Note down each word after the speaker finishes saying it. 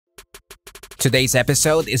Today's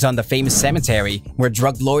episode is on the famous cemetery where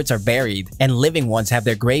drug lords are buried and living ones have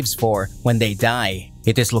their graves for when they die.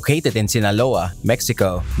 It is located in Sinaloa,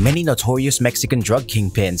 Mexico. Many notorious Mexican drug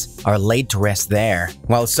kingpins are laid to rest there,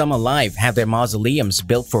 while some alive have their mausoleums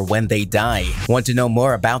built for when they die. Want to know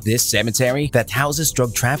more about this cemetery that houses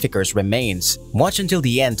drug traffickers' remains? Watch until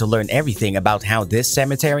the end to learn everything about how this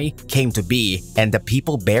cemetery came to be and the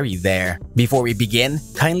people buried there. Before we begin,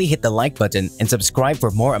 kindly hit the like button and subscribe for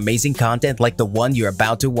more amazing content like the one you're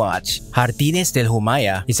about to watch. Jardines del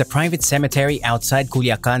Humaya is a private cemetery outside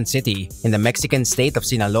Culican City in the Mexican state of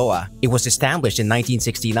Sinaloa. It was established in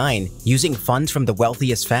 1969 using funds from the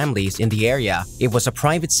wealthiest families in the area. It was a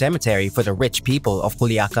private cemetery for the rich people of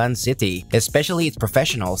Culiacan City, especially its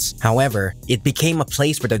professionals. However, it became a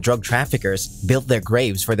place where the drug traffickers built their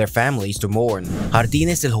graves for their families to mourn.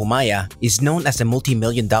 Jardines del Humaya is known as a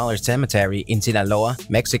multi-million-dollar cemetery in Sinaloa,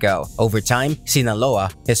 Mexico. Over time,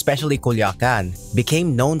 Sinaloa, especially Culiacan,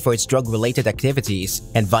 became known for its drug-related activities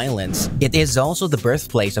and violence. It is also the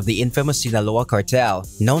birthplace of the infamous Sinaloa Cartel,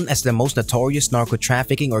 known as the most notorious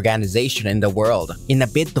narco-trafficking organization in the world. In a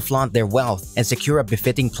bid to flaunt their wealth and secure a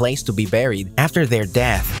befitting place to be buried after their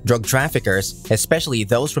death, drug traffickers, especially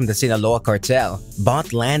those from the Sinaloa Cartel,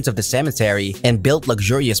 bought lands of the cemetery and built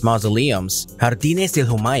luxurious mausoleums. Jardines del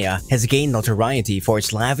Humaya has gained notoriety for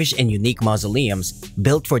its lavish and unique mausoleums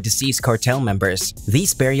built for deceased cartel members.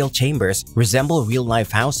 These burial chambers resemble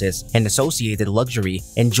real-life houses and associated luxury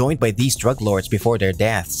enjoyed by these drug lords before their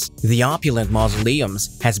deaths. The opulent mausoleums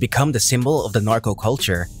has become the symbol of the narco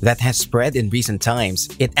culture that has spread in recent times.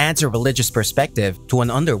 It adds a religious perspective to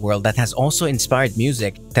an underworld that has also inspired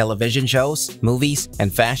music, television shows, movies,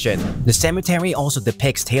 and fashion. The cemetery also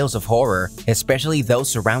depicts tales of horror, especially those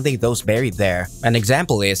surrounding those buried there. An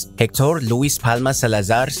example is Hector Luis Palma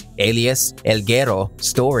Salazar's alias El Guerro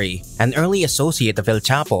story, an early associate of El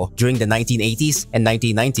Chapo during the 1980s and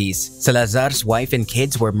 1990s. Salazar's wife and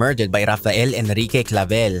kids were murdered by Rafael Enrique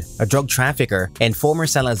Clavel, a drug trafficker and former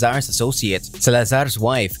Salazar's associate. Salazar's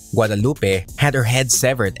wife, Guadalupe, had her head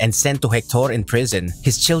severed and sent to Hector in prison.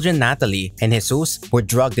 His children Natalie and Jesus were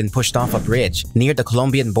drugged and pushed off a bridge near the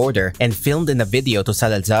Colombian border and filmed in a video to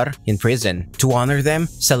Salazar in prison. To honor them,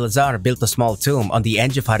 Salazar built a small tomb on the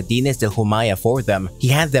edge of Jardines del Humaya for them. He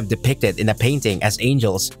had them depicted in a painting as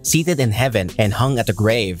angels seated in heaven and hung at the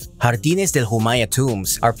grave. Jardines del Humaya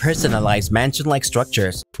tombs are personalized mansion-like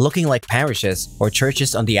structures looking like parishes or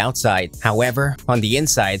churches on the outside. However, on the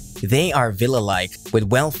inside, they are villa-like with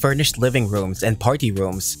well-furnished living rooms and party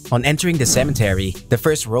rooms. On entering the cemetery, the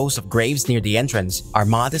first rows of graves near the entrance are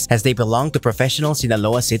modest as they belong to professional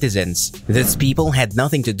Sinaloa citizens. These people had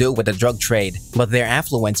nothing to do with the drug trade, but their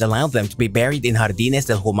affluence allowed them to be buried in Jardines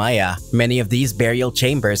del Humaya. Many of these burial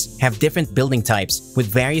chambers have different building types with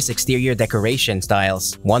various exterior decoration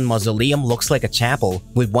styles. One mausoleum looks like a chapel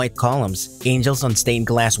with white columns, angels on stained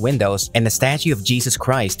glass windows, and a statue of Jesus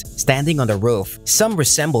Christ standing on the roof. Some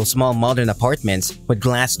resemble small modern apartments with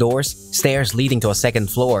glass doors, stairs leading to a second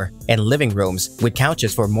floor, and living rooms with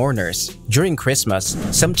couches for mourners. During Christmas,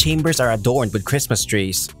 some chambers are adorned with Christmas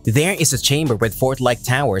trees. There is a chamber with fort-like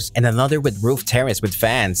towers and another with roof terrace with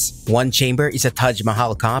fans. One chamber is a Taj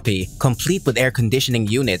Mahal copy, complete with air conditioning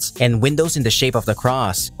units and windows in the shape of the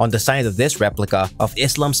cross. On the side of this replica of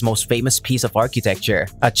Islam's most famous piece of architecture,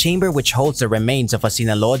 a chamber which holds the remains of a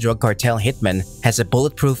Sinaloa drug cartel hitman has a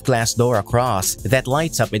bulletproof glass door across that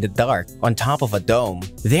lights up in the dark on top of a dome.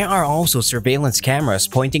 There are also surveillance cameras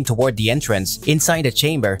pointing toward the entrance. Inside the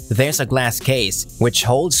chamber, there's a glass case which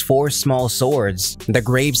holds 4 small swords. The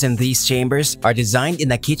graves in these chambers are designed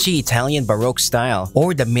in a kitschy Italian Baroque style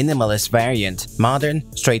or the minimalist variant, modern,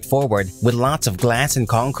 straightforward, with lots of glass and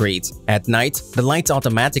concrete. At night, the lights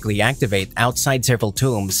automatically activate outside several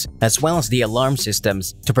tombs, as well as the alarm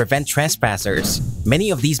systems to prevent trespassers.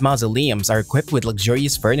 Many of these mausoleums are equipped with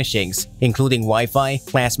luxurious furnishings, including Wi-Fi,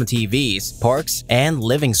 plasma TVs, parks, and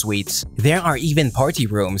living suites. There are even party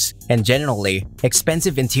rooms and generally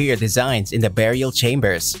expensive interior designs in the burial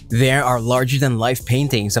chambers. There are larger-than-life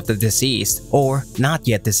paintings of the deceased, or not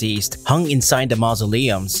yet deceased, hung inside the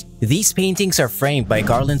mausoleums. These paintings are framed by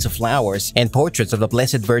garlands of flowers and portraits of the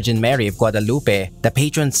Blessed Virgin Mary of Guadalupe, the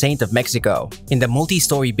patron saint of Mexico. In the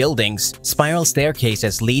multi-story buildings, spiral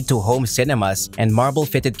staircases lead to home cinemas and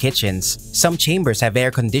marble-fitted kitchens. Some chambers have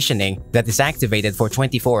air conditioning that is activated for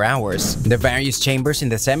 24 hours. The various chambers in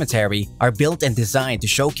the cemetery are built and designed to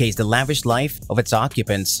showcase the lavish life of its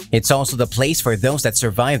occupants. It's also the place for those that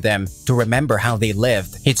survived them to remember how they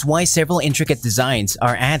lived. It's why several intricate designs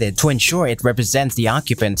are added to ensure it represents the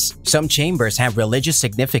occupants chambers. Some chambers have religious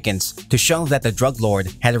significance to show that the drug lord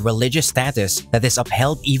had a religious status that is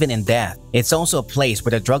upheld even in death. It's also a place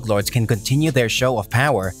where the drug lords can continue their show of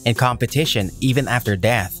power and competition even after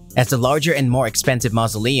death. As the larger and more expensive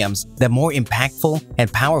mausoleums, the more impactful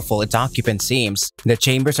and powerful its occupant seems. The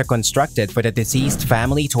chambers are constructed for the deceased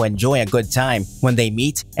family to enjoy a good time when they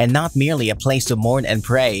meet and not merely a place to mourn and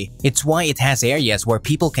pray. It's why it has areas where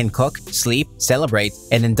people can cook, sleep, celebrate,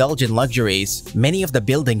 and indulge in luxuries. Many of the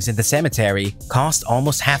buildings in the cemetery cost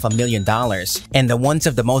almost $500,000, and the ones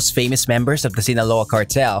of the most famous members of the Sinaloa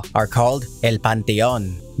cartel are called El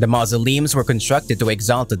Panteon. The mausoleums were constructed to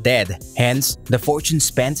exalt the dead, hence the fortune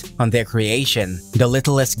spent on their creation. The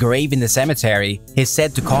littlest grave in the cemetery is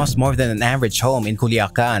said to cost more than an average home in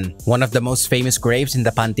Culiacan. One of the most famous graves in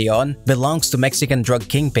the Panteon belongs to Mexican drug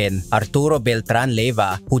kingpin Arturo Beltran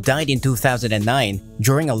Leyva, who died in 2009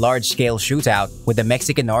 during a large-scale shootout with the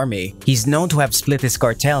Mexican army. He's known to have split his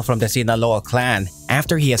cartel from the Sinaloa clan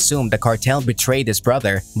after he assumed the cartel betrayed his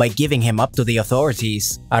brother by giving him up to the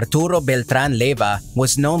authorities. Arturo Beltran Leyva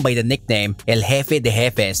was known by the nickname El Jefe de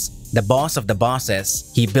Jefes, the boss of the bosses.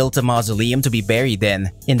 He built a mausoleum to be buried in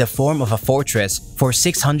the form of a fortress for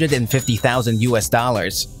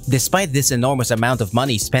 $650,000. Despite this enormous amount of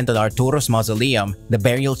money spent on Arturo's mausoleum, the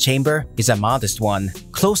burial chamber is a modest one.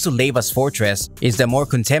 Close to Leyva's fortress is the more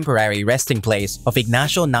contemporary resting place of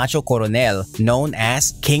Ignacio Nacho Coronel, known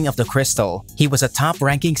as King of the Crystal. He was a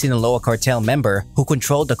top-ranking Sinaloa cartel member who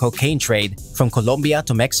controlled the cocaine trade from Colombia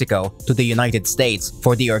to Mexico to the United States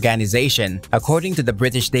for the organization. According to the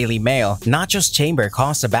British Daily Mail, Nacho's chamber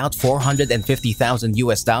costs about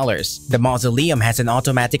 $450,000. The mausoleum has an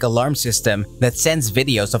automatic alarm system that sends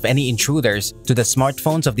videos of any intruders to the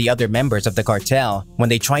smartphones of the other members of the cartel when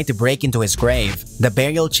they try to break into his grave. The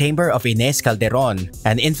burial chamber of Inés Calderon,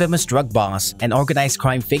 an infamous drug boss and organized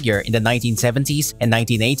crime figure in the 1970s and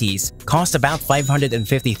 1980s, cost about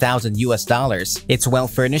 $550,000. It's well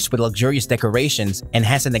furnished with luxurious decorations and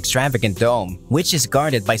has an extravagant dome, which is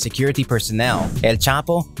guarded by security personnel. El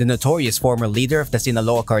Chapo, the notorious former leader of the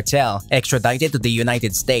Sinaloa cartel, extradited to the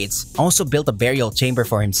United States, also built a burial chamber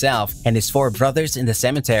for himself and his 4 brothers in the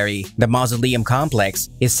cemetery. The mausoleum complex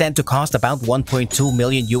is said to cost about $1.2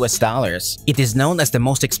 million. It is known as the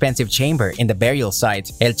most expensive chamber in the burial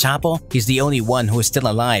site. El Chapo is the only one who is still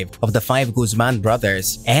alive of the 5 Guzman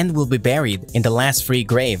brothers and will be buried in the last free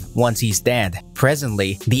grave once he's dead.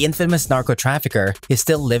 Presently, the infamous narco trafficker is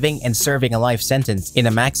still living and serving a life sentence in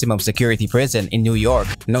a maximum security prison in New York.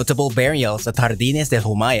 Notable burials at Jardines del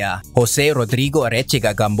Humaya: Jose Rodrigo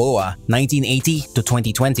Arechiga Gamboa, 1980 to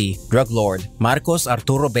 2020, drug lord. Marcos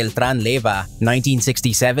Arturo Beltran Leyva,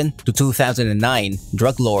 1967 to 2009,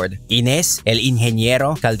 drug lord. Inés El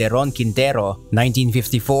Ingeniero Calderon Quintero,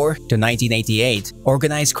 1954 to 1988,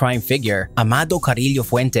 organized crime figure. Amado Carrillo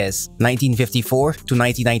Fuentes, 1954 to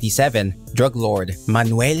 1997, drug lord.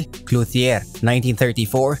 Manuel Cloutier,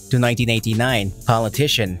 1934 to 1989,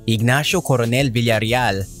 politician. Ignacio Coronel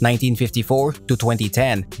Villarreal, 1954 to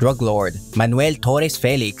 2010, drug lord. Manuel Torres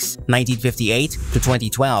Felix, 1958 to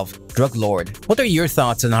 2012, drug lord. What are your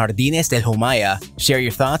thoughts on Jardines del Humaya? Share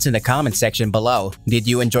your thoughts in the comment section below. Did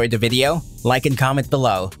you enjoy the video? Like and comment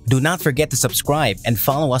below. Do not forget to subscribe and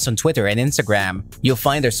follow us on Twitter and Instagram. You'll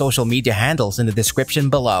find our social media handles in the description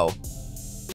below.